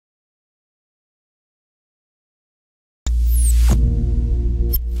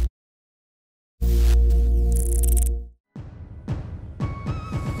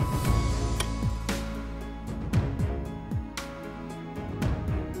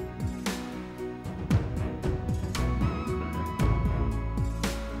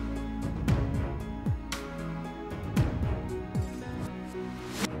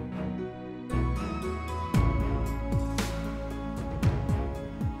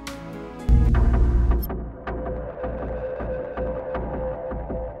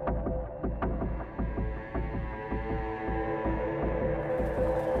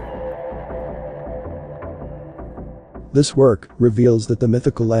This work reveals that the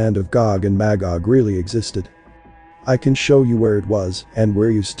mythical land of Gog and Magog really existed. I can show you where it was and where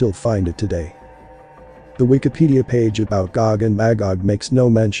you still find it today. The Wikipedia page about Gog and Magog makes no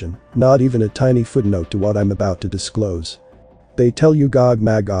mention, not even a tiny footnote to what I'm about to disclose. They tell you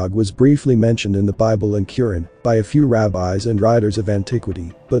Gog-Magog was briefly mentioned in the Bible and Quran by a few rabbis and writers of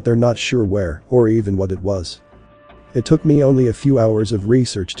antiquity, but they're not sure where or even what it was. It took me only a few hours of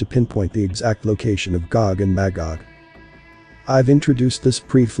research to pinpoint the exact location of Gog and Magog. I've introduced this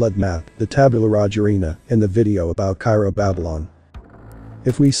pre-flood map, the Tabula Rajarina, in the video about Cairo, Babylon.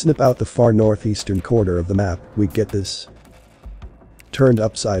 If we snip out the far northeastern corner of the map, we get this. Turned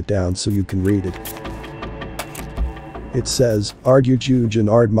upside down so you can read it. It says, Ard Yajuj and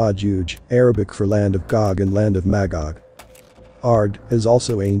Ard Majuj, Arabic for land of Gog and land of Magog. Ard is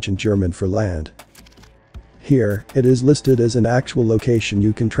also ancient German for land. Here, it is listed as an actual location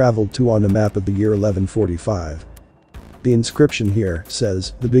you can travel to on a map of the year 1145. The inscription here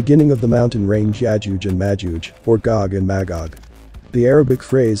says, the beginning of the mountain range Yajuj and Majuj, or Gog and Magog. The Arabic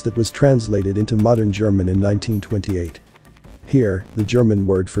phrase that was translated into modern German in 1928. Here, the German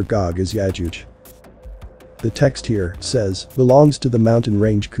word for Gog is Yajuj. The text here says, belongs to the mountain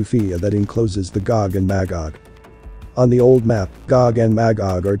range Kufiya that encloses the Gog and Magog. On the old map, Gog and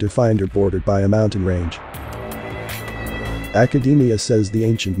Magog are defined or bordered by a mountain range. Academia says the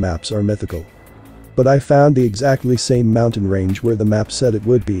ancient maps are mythical. But I found the exactly same mountain range where the map said it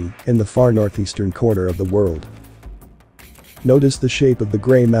would be, in the far northeastern corner of the world. Notice the shape of the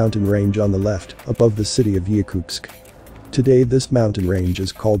gray mountain range on the left, above the city of Yakutsk. Today this mountain range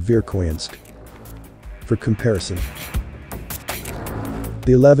is called Verkhoyansk. For comparison,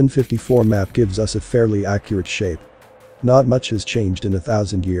 the 1154 map gives us a fairly accurate shape. Not much has changed in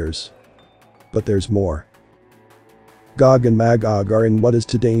 1,000 years. But there's more. Gog and Magog are in what is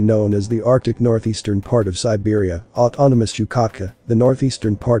today known as the Arctic northeastern part of Siberia, autonomous Chukotka, the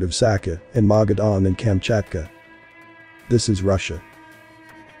northeastern part of Sakha, and Magadan and Kamchatka. This is Russia.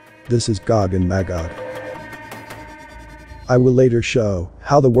 This is Gog and Magog. I will later show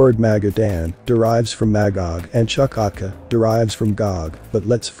how the word Magadan derives from Magog and Chukotka derives from Gog, but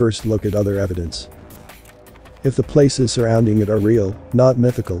let's first look at other evidence. If the places surrounding it are real, not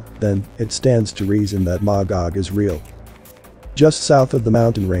mythical, then it stands to reason that Magog is real. Just south of the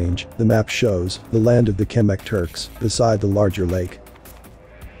mountain range, the map shows the land of the Kemek Turks beside the larger lake.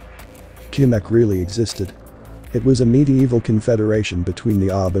 Kemek really existed. It was a medieval confederation between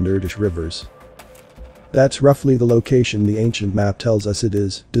the Ob and Irtysh rivers. That's roughly the location the ancient map tells us it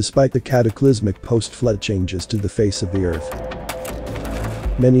is, despite the cataclysmic post-flood changes to the face of the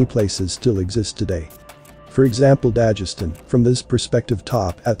earth. Many places still exist today. For example, Dagestan, from this perspective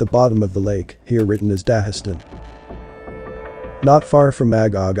top at the bottom of the lake, here written as Dagestan. Not far from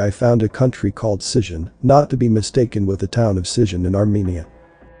Magog I found a country called Sijan, not to be mistaken with the town of Sijan in Armenia.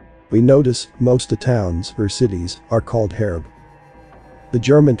 We notice most the towns or cities are called Harab. The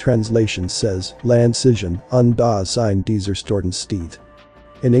German translation says, Land Sijan, und das sind dieser Storten Steht.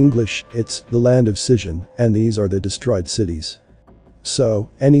 In English, it's the land of Sijan, and these are the destroyed cities. So,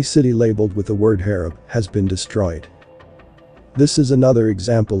 any city labeled with the word Harab has been destroyed. This is another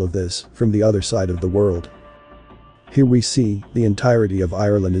example of this from the other side of the world. Here we see the entirety of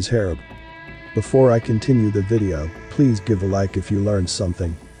Ireland is Harab. Before I continue the video, please give a like if you learned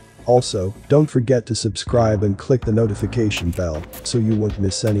something. Also, don't forget to subscribe and click the notification bell so you won't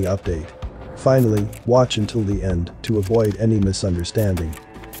miss any update. Finally, watch until the end to avoid any misunderstanding.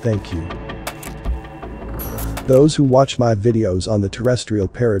 Thank you. Those who watch my videos on the terrestrial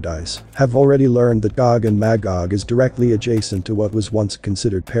paradise have already learned that Gog and Magog is directly adjacent to what was once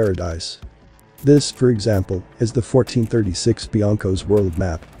considered paradise. This, for example, is the 1436 Bianco's world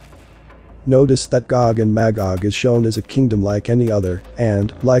map. Notice that Gog and Magog is shown as a kingdom like any other,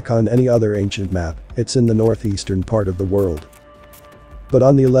 and, like on any other ancient map, it's in the northeastern part of the world. But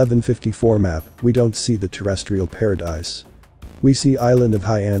on the 1154 map, we don't see the terrestrial paradise. We see Island of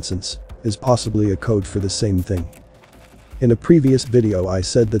Hyancinths, is possibly a code for the same thing. In a previous video I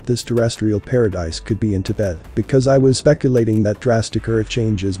said that this terrestrial paradise could be in Tibet because I was speculating that drastic earth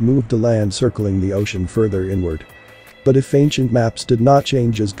changes moved the land circling the ocean further inward. But if ancient maps did not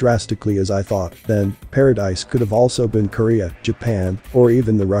change as drastically as I thought, then paradise could have also been Korea, Japan, or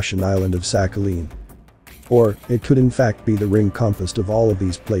even the Russian island of Sakhalin. Or, it could in fact be the ring compassed of all of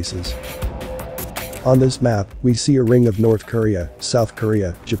these places. On this map, we see a ring of North Korea, South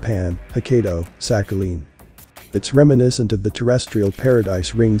Korea, Japan, Hokkaido, Sakhalin. It's reminiscent of the terrestrial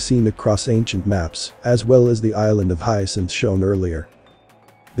paradise ring seen across ancient maps, as well as the island of Hyacinth shown earlier.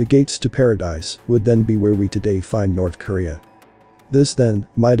 The gates to paradise would then be where we today find North Korea. This then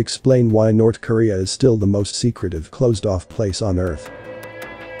might explain why North Korea is still the most secretive closed-off place on Earth.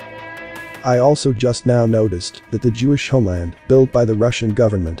 I also just now noticed that the Jewish homeland, built by the Russian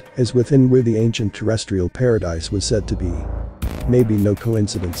government, is within where the ancient terrestrial paradise was said to be. Maybe no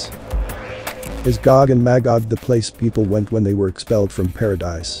coincidence. Is Gog and Magog the place people went when they were expelled from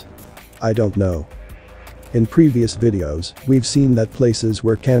paradise? I don't know. In previous videos, we've seen that places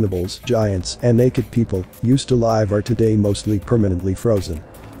where cannibals, giants, and naked people used to live are today mostly permanently frozen.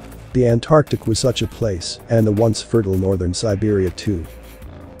 The Antarctic was such a place, and the once fertile northern Siberia too.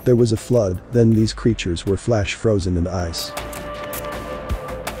 There was a flood, then these creatures were flash frozen in ice.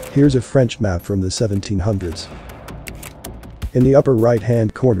 Here's a French map from the 1700s. In the upper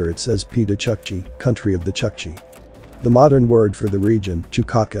right-hand corner it says Pays de Chukchi, country of the Chukchi. The modern word for the region,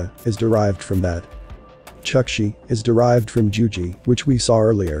 Chukotka, is derived from that. Chukchi is derived from Juji, which we saw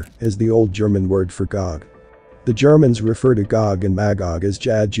earlier, is the old German word for Gog. The Germans refer to Gog and Magog as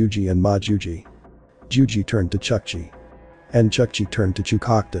Jad-Juji and Ma-Juji. Juji turned to Chukchi. And Chukchi turned to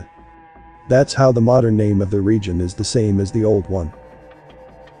Chukotka. That's how the modern name of the region is the same as the old one.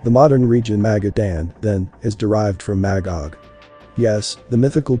 The modern region Magadan, then, is derived from Magog. Yes, the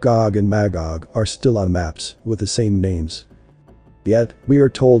mythical Gog and Magog are still on maps with the same names. Yet, we are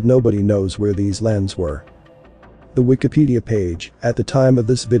told nobody knows where these lands were. The Wikipedia page, at the time of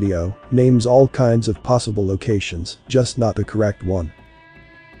this video, names all kinds of possible locations, just not the correct one.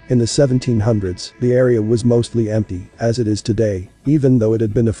 In the 1700s, the area was mostly empty, as it is today, even though it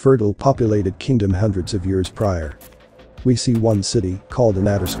had been a fertile populated kingdom hundreds of years prior. We see one city, called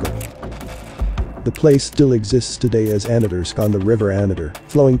Anadarsk. The place still exists today as Anadarsk on the river Anadыр,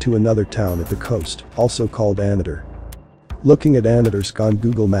 flowing to another town at the coast, also called Anadыр. Looking at Anadarsk on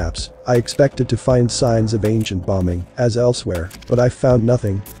Google Maps, I expected to find signs of ancient bombing, as elsewhere, but I found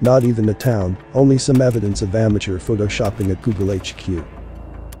nothing, not even a town, only some evidence of amateur photoshopping at Google HQ.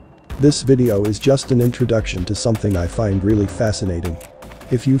 This video is just an introduction to something I find really fascinating.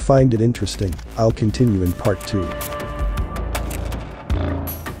 If you find it interesting, I'll continue in part 2.